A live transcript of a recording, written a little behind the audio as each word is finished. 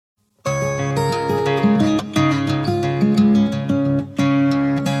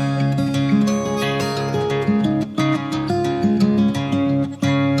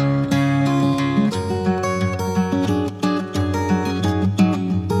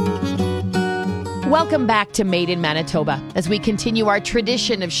Welcome back to Made in Manitoba as we continue our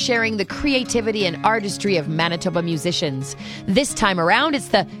tradition of sharing the creativity and artistry of Manitoba musicians. This time around, it's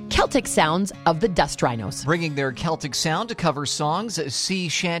the Celtic sounds of the Dust Rhinos. Bringing their Celtic sound to cover songs, sea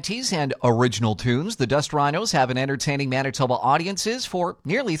shanties, and original tunes, the Dust Rhinos have been entertaining Manitoba audiences for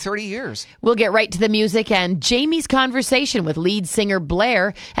nearly 30 years. We'll get right to the music and Jamie's conversation with lead singer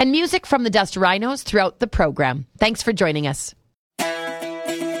Blair and music from the Dust Rhinos throughout the program. Thanks for joining us.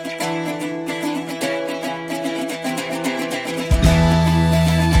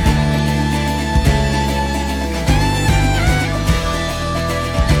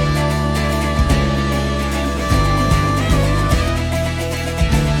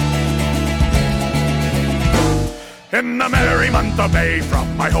 In the merry month of May,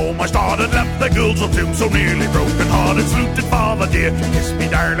 from my home I started, left the ghouls of doom so nearly broken-hearted, saluted for the day. Kissed me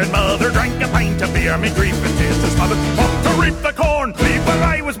darling mother, drank a pint of beer, me grief and tears to smother. Off to reap the corn, leave where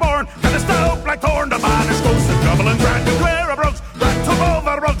I was born, and a stout black thorn, the banish ghost of Dublin, grand to Clara Brooks, grand to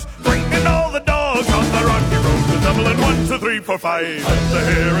over the rugs, bringing all the dogs on the rocky road to Dublin. 1, 2, 3, 4, 5, up the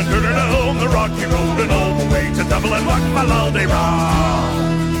hair and turn her down the rocky road, and all the way to Dublin, walk my all day round.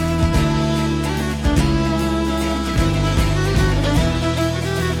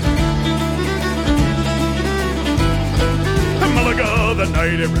 The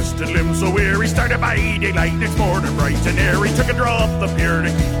night I rested limbs so weary, started by daylight next morning bright and airy, took a draw off the pier to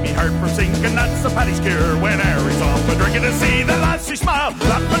keep me heart from sinking. That's a paddy's cure when Harry's off a drinking to see the lassie smile,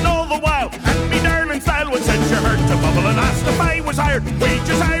 laughing all the while at me darling style would set your heart to bubble and asked if I was hired,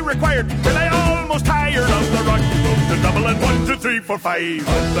 wages I required, till I almost tired of the rocky road to Dublin. 1, 2, 3, 4, 5,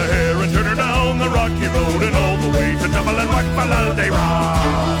 up the hair and turn her down the rocky road, and all the way to Dublin, walk for all day round.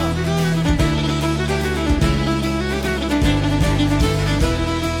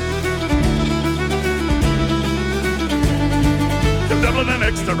 Dublin and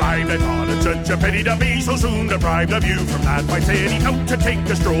next arrived, I thought it such a pity to be so soon deprived of you. From that white city out to take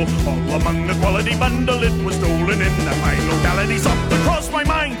a stroll, all among the quality bundle it was stolen in that fine locality. Something crossed my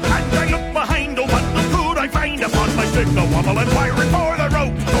mind, and I looked behind. Oh, what could I find upon my stick? A wobble and wiring for the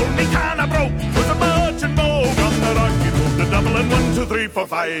road. Told me can I broke was a bunch and bogue on the rocky road to Dublin. 1, 2, 3, 4,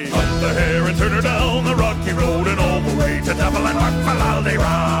 5, up the hair and turn her down the rocky road, and all the way to Dublin, walk for all day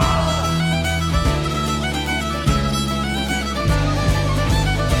round.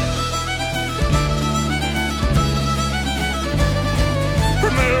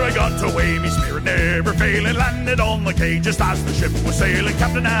 There I got away, me spirit never failing, landed on the quay just as the ship was sailing.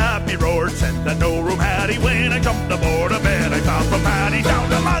 Captain Happy roared, said that no room had he. When I jumped aboard a bed, I found from Paddy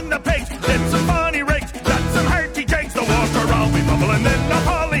down among the pigs. Did some funny rigs, got some hearty jigs, the water around me bubbling in the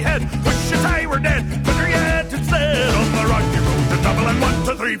holly head. Wish as I were dead, but yet instead on the rocky road to Dublin. 1,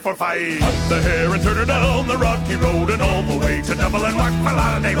 2, 3, 4, 5, up the hair and turn her down the rocky road, and all the way to Dublin, walk for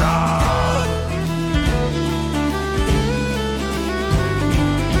all day round.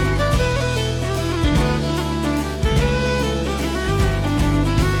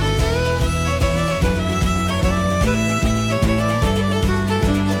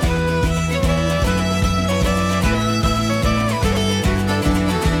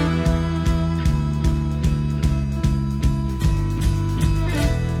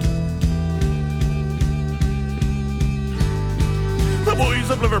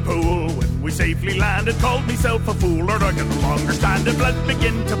 Of Liverpool, when we safely landed, called myself a fool, or I can no longer stand it. Blood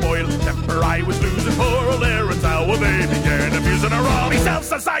began to boil, temper I was losing. Poor old Aaron's how they began abusing her all. Myself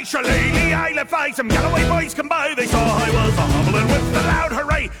says I shillelagh, I left I. Some Galloway boys come by, they saw I was a hobbling with the loud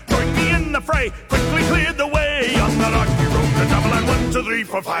hooray. Joined me in the fray, quickly cleared the way on the rocky road to Dublin. 1, 2, 3,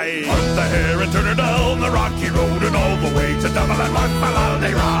 4, 5, up the hair and turn her down the rocky road, and all the way to Dublin, walk for all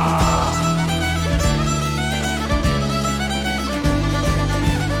day round.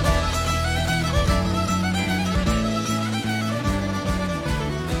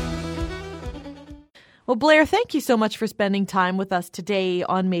 Well, Blair, thank you so much for spending time with us today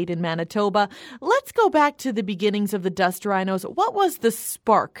on Made in Manitoba. Let's go back to the beginnings of the Dust Rhinos. What was the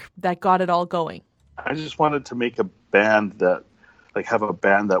spark that got it all going? I just wanted to make a band that, have a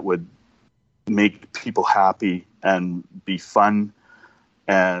band that would make people happy and be fun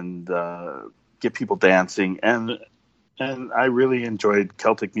and get people dancing. And I really enjoyed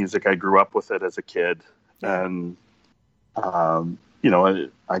Celtic music. I grew up with it as a kid. And,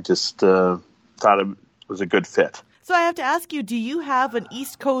 I just thought it was a good fit. So I have to ask you, do you have an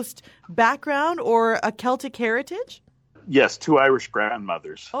East Coast background or a Celtic heritage? Yes, 2 Irish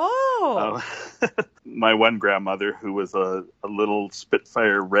grandmothers. Oh. My one grandmother, who was a little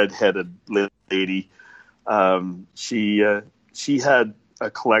Spitfire redheaded lady, she had a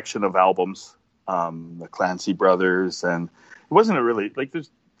collection of albums, the Clancy Brothers, and it wasn't a really,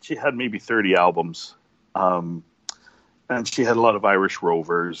 had maybe 30 albums. And she had a lot of Irish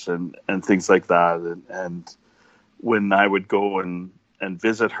Rovers and things like that. And when I would go and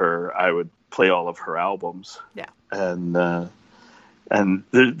visit her, I would play all of her albums. Yeah. And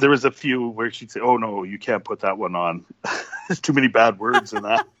there was a few where she'd say, "Oh no, you can't put that one on. There's too many bad words in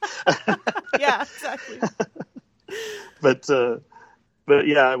that." Yeah, exactly. But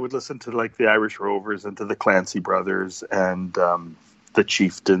yeah, I would listen to like the Irish Rovers and to the Clancy Brothers and the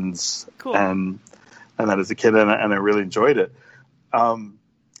Chieftains. Cool. And that as a kid, and I really enjoyed it.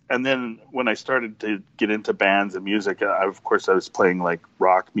 And then when I started to get into bands and music, of course I was playing like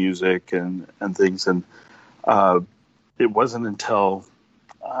rock music and things. And it wasn't until,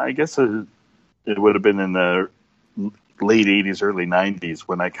 I guess it would have been in the late 80s, early 90s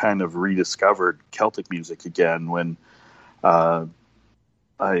when I kind of rediscovered Celtic music again, when I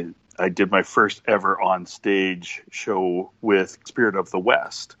did my first ever on stage show with Spirit of the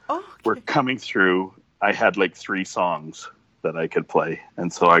West. Oh, okay. We're coming through. I had like 3 songs that I could play.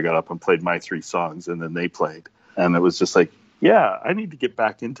 And so I got up and played my 3 songs, and then they played. And it was just like, yeah, I need to get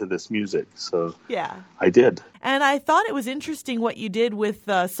back into this music. So yeah, I did. And I thought it was interesting what you did with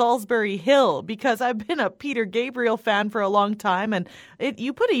Salisbury Hill, because I've been a Peter Gabriel fan for a long time, and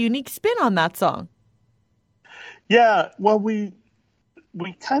you put a unique spin on that song. Yeah, well, we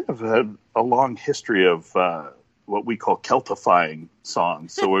kind of had a long history of what we call Celtifying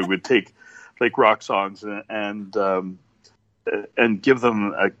songs. So we would take like rock songs and give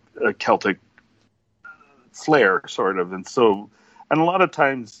them a Celtic flair, sort of. And a lot of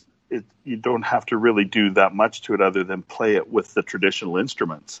times you don't have to really do that much to it other than play it with the traditional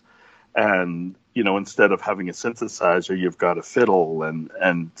instruments. And, instead of having a synthesizer, you've got a fiddle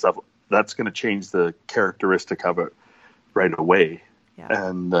and stuff. That's going to change the characteristic of it right away.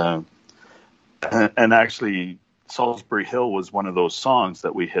 Yeah. And actually, Salisbury Hill was one of those songs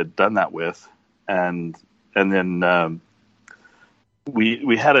that we had done that with. And then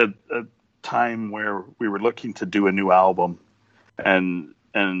we had a time where we were looking to do a new album, and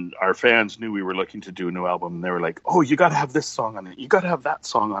our fans knew we were looking to do a new album, and they were like, "Oh, you got to have this song on it. You got to have that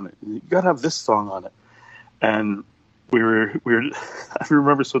song on it. You got to have this song on it." And we were I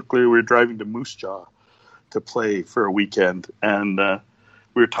remember so clearly, we were driving to Moose Jaw to play for a weekend, and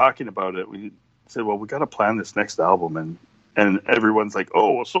we were talking about it. We said, "Well, we got to plan this next album," and everyone's like,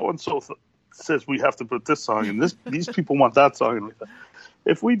 "Oh, well, so and so says we have to put this song, and these people want that song." And we thought,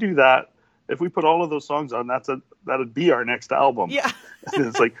 if we do that, if we put all of those songs on, that'd be our next album. Yeah. And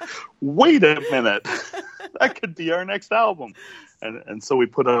it's like, wait a minute, that could be our next album. And so we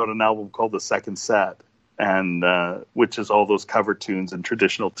put out an album called The Second Set, and which is all those cover tunes and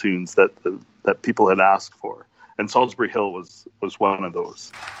traditional tunes that people had asked for. And Salisbury Hill was one of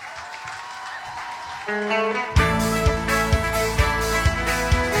those.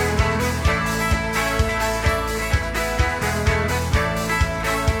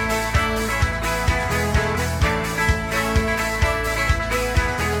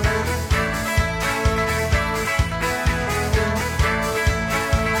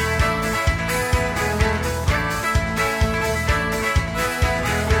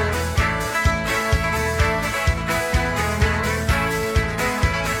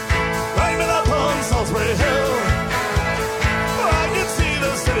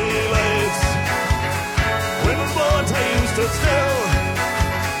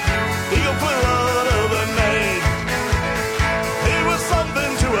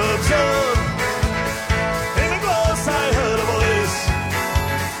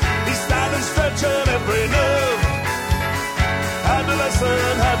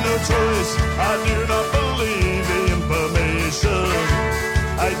 Choice. I do not believe the information.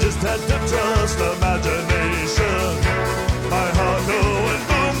 I just had to trust imagination. My heart going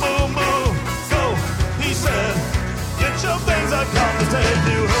boom, boom, boom. So he said, "Get your things, I come to take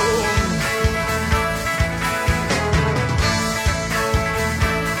you home."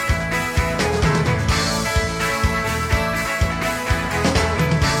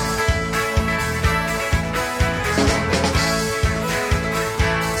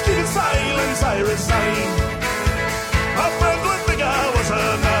 I resign. My friends would think I was a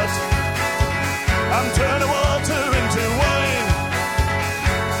nut. I'm turning water into wine.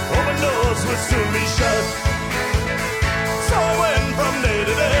 Open doors would soon be shut. So I went from day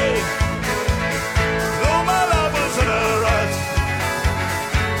to day. Though my life was in a rut,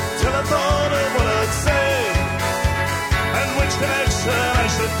 till I thought of what I'd say and which connection I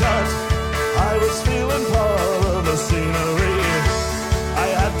should cut. I was feeling part of the scenery. I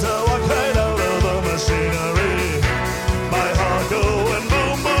had to walk right out of the machinery. My heart going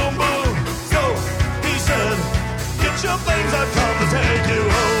boom, boom, boom. So he said, "Get your things, I've come to take you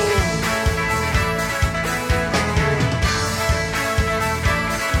home."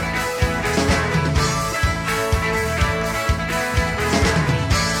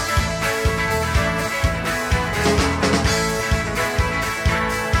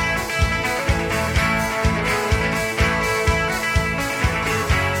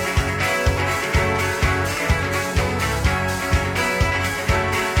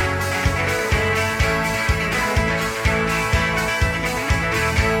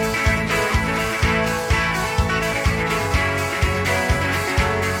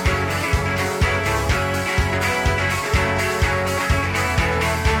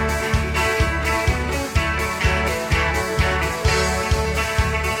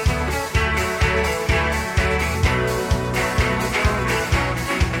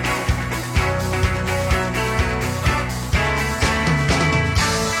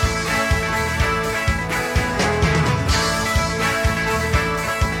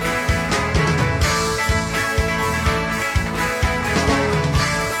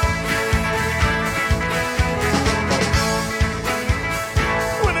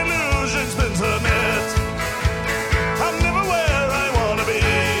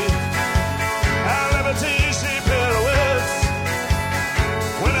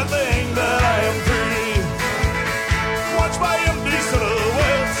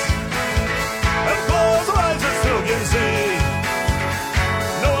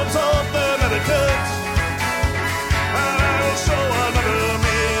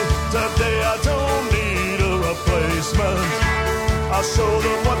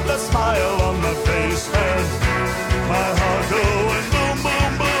 my heart going boom,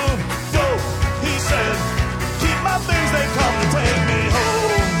 boom, boom. Go, he said, keep my things, they come to take me home.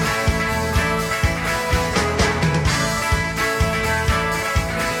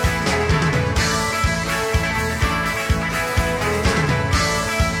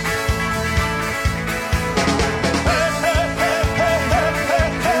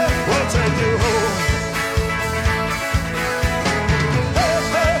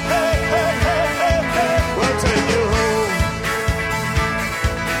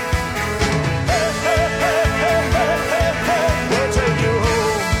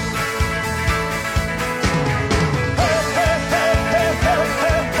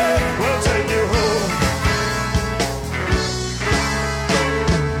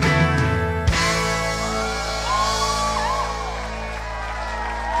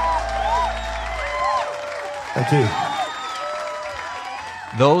 Thank you.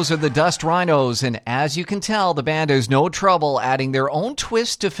 Those are the Dust Rhinos, and as you can tell, the band has no trouble adding their own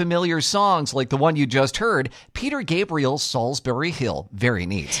twist to familiar songs like the one you just heard, Peter Gabriel's Salisbury Hill. Very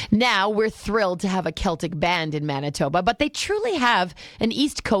neat. Now, we're thrilled to have a Celtic band in Manitoba, but they truly have an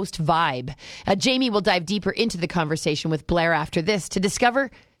East Coast vibe. Jamie will dive deeper into the conversation with Blair after this to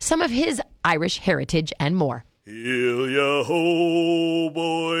discover some of his Irish heritage and more. Heel ya ho,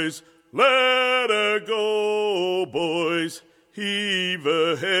 boys, let her go, boys. Heave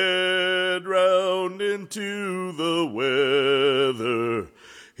a head round into the weather.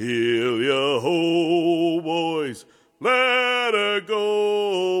 Heel ya ho, boys, let her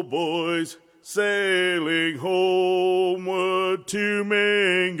go, boys. Sailing homeward to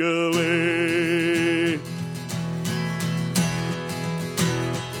Mangalay.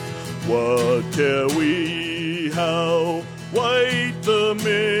 What care we how white the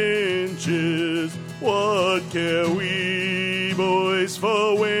minch is? What care we, boys,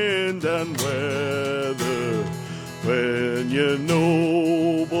 for wind and weather? When you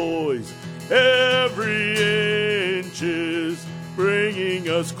know, boys, every inch is bringing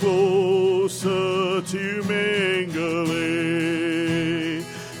us closer to Mangalay.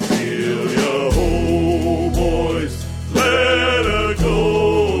 Feel ya ho, boys, let her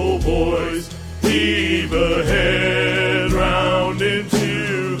go, boys. Heave a head round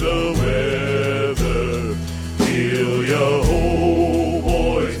into the weather. Feel ya ho,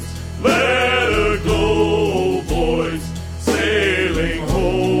 boys, let her go, boys. Sailing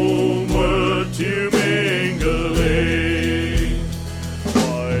homeward to Mangalay.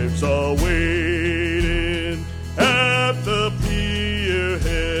 Wives are waiting at the pier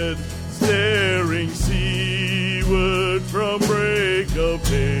head, staring seaward from break of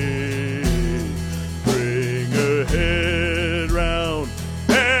day. Bring her head round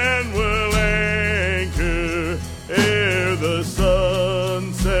and we'll anchor ere the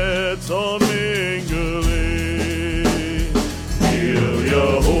sun sets on Mangalay. Heel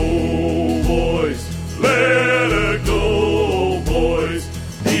ya ho, boys, let her go, boys.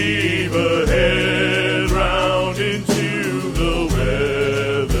 Heave a head round into the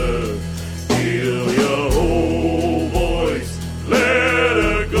weather. Heel ya ho, boys, let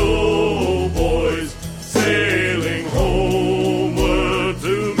her go, boys. Sailing homeward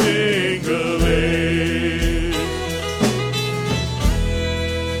to Mangalay.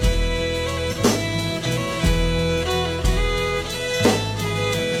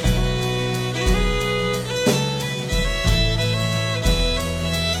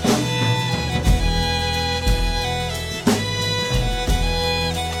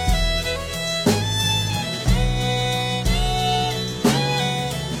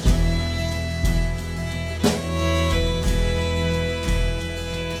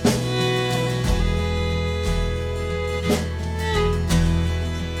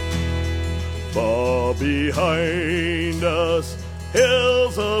 Far behind us,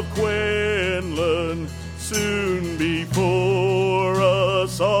 hills of Quinlan. Soon before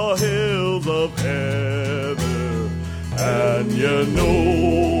us are hills of heather. And you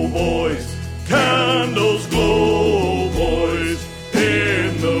know, boys, candles glow, boys,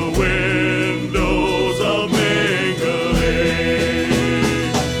 in the windows of Mangalay.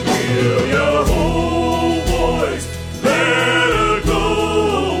 Feel ya ho, boys, let her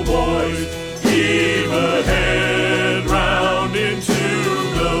go, boys. Heave a head round into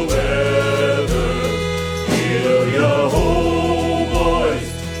the weather. Feel ya ho, boys,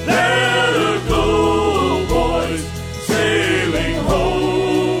 let her go, boys. Sailing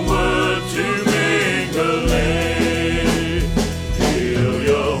home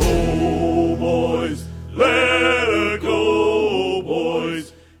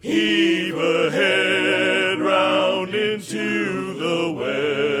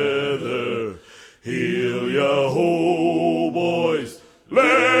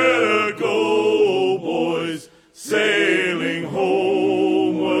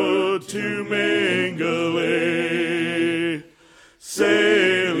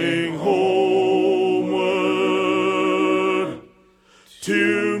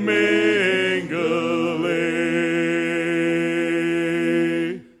to mingle.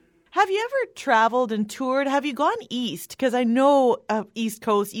 Have you ever traveled and toured? Have you gone east? Because I know East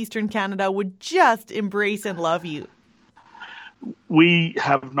Coast, Eastern Canada would just embrace and love you. We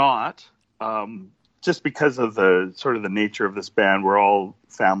have not, just because of the sort of the nature of this band. We're all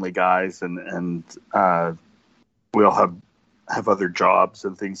family guys, and we all have other jobs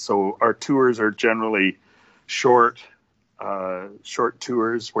and things. So our tours are generally short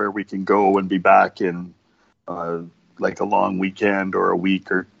tours where we can go and be back in like a long weekend or a week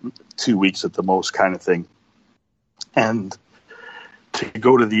or 2 weeks at the most, kind of thing. And to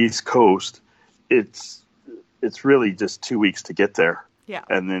go to the East Coast, it's really just 2 weeks to get there. Yeah.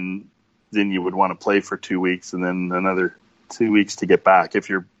 And then you would want to play for 2 weeks and then another 2 weeks to get back if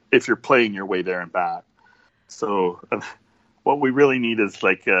you're playing your way there and back. So what we really need is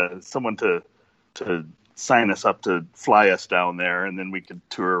like someone to sign us up to fly us down there, and then we could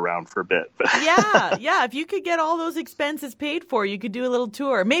tour around for a bit. Yeah. If you could get all those expenses paid for, you could do a little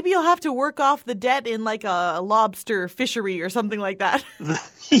tour. Maybe you'll have to work off the debt in like a lobster fishery or something like that.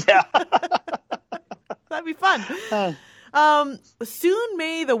 Yeah. That'd be fun. Soon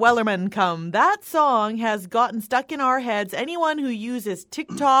May the Wellerman Come. That song has gotten stuck in our heads. Anyone who uses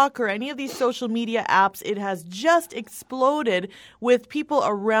TikTok or any of these social media apps, it has just exploded with people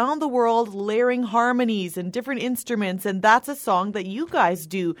around the world layering harmonies and different instruments. And that's a song that you guys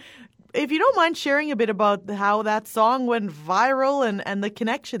do. If you don't mind sharing a bit about how that song went viral and the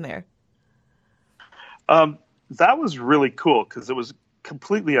connection there. That was really cool because it was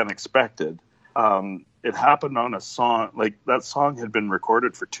completely unexpected. It happened on a song, like that song had been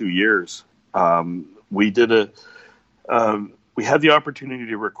recorded for 2 years. We had the opportunity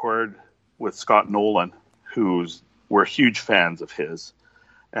to record with Scott Nolan, we're huge fans of his,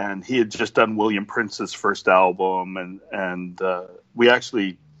 and he had just done William Prince's first album, and we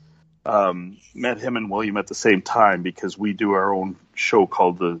actually met him and William at the same time because we do our own show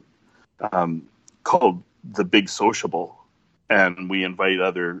called The Big Sociable, and we invite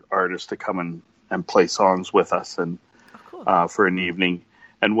other artists to come and play songs with us and for an evening.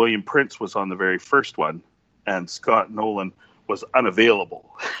 And William Prince was on the very first one, and Scott Nolan was unavailable.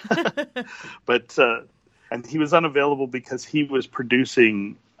 But and he was unavailable because he was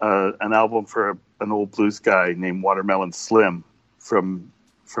producing an album for an old blues guy named Watermelon Slim from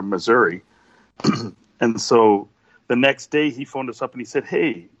Missouri. And so the next day he phoned us up and he said,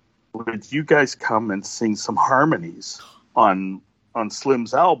 "Hey, would you guys come and sing some harmonies on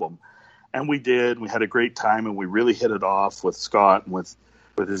Slim's album?" And we did. We had a great time, and we really hit it off with Scott and with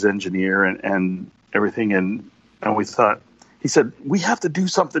his engineer and everything. And we thought, he said, "We have to do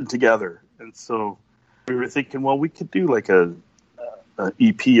something together." And so we were thinking, well, we could do like a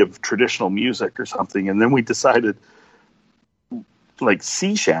EP of traditional music or something. And then we decided like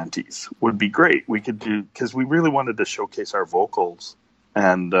sea shanties would be great. We could do, because we really wanted to showcase our vocals,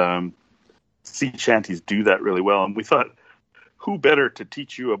 and sea shanties do that really well. And we thought, who better to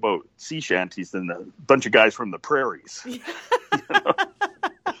teach you about sea shanties than a bunch of guys from the prairies? You know?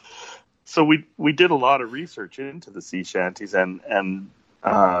 So we did a lot of research into the sea shanties and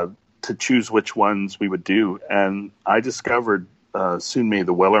to choose which ones we would do. And I discovered Soon May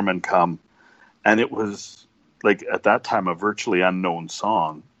the Wellerman Come, and it was like at that time a virtually unknown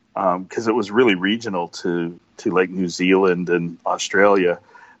song because it was really regional to like New Zealand and Australia.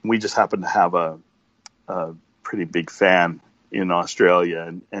 And we just happened to have a pretty big fan in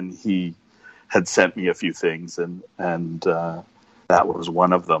Australia, and he had sent me a few things, and that was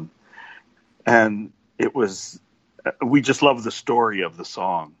one of them. And it was, we just loved the story of the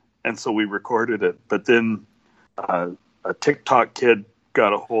song, and so we recorded it. But then a TikTok kid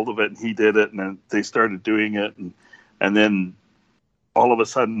got a hold of it, and he did it, and then they started doing it, and then all of a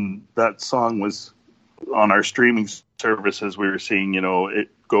sudden that song was on our streaming services. We were seeing, it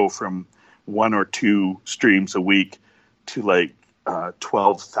go from 1 or 2 streams a week to like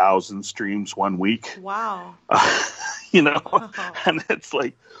 12,000 streams 1 week. Wow. And it's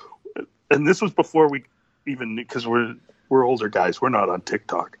like, and this was before we even, because we're older guys, we're not on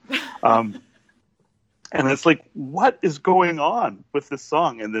TikTok. And it's like, what is going on with this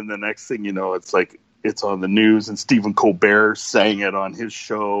song? And then the next thing you know, it's like, it's on the news, and Stephen Colbert sang it on his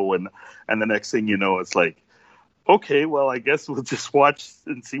show. And the next thing you know, it's like, okay, well, I guess we'll just watch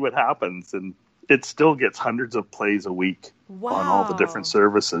and see what happens. And it still gets hundreds of plays a week on all the different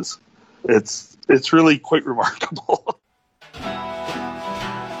services. It's really quite remarkable.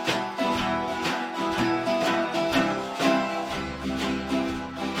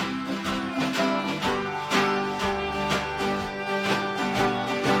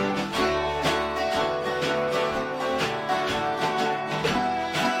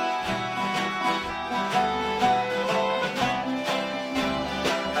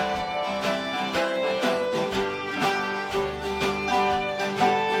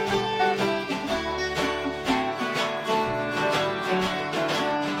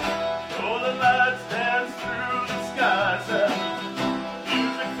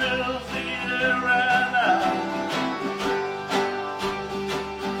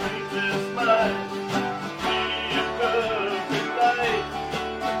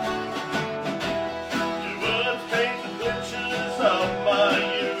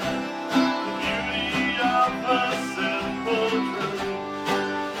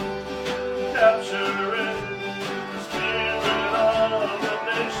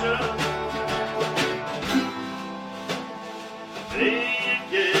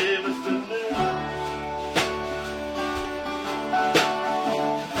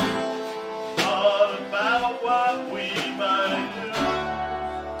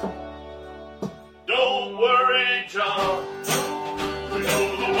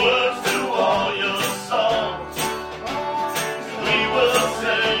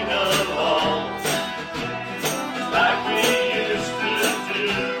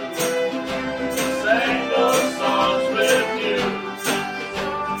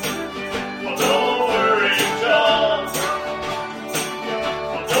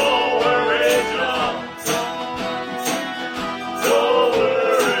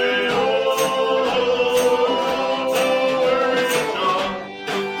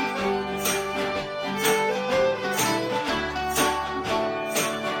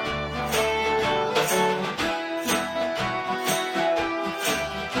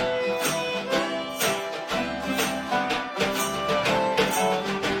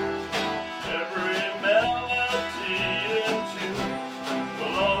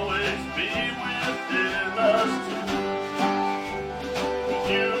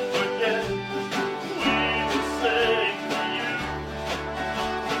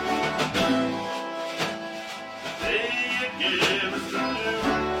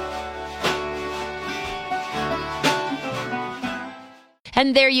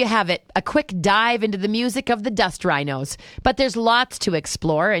 And there you have it, a quick dive into the music of the Dust Rhinos. But there's lots to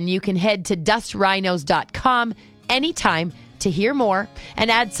explore, and you can head to dustrhinos.com anytime to hear more and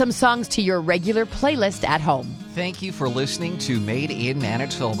add some songs to your regular playlist at home. Thank you for listening to Made in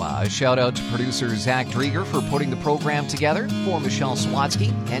Manitoba. A shout out to producer Zach Drieger for putting the program together. For Michelle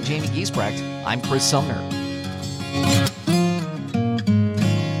Swatsky and Jamie Giesbrecht, I'm Chris Sumner.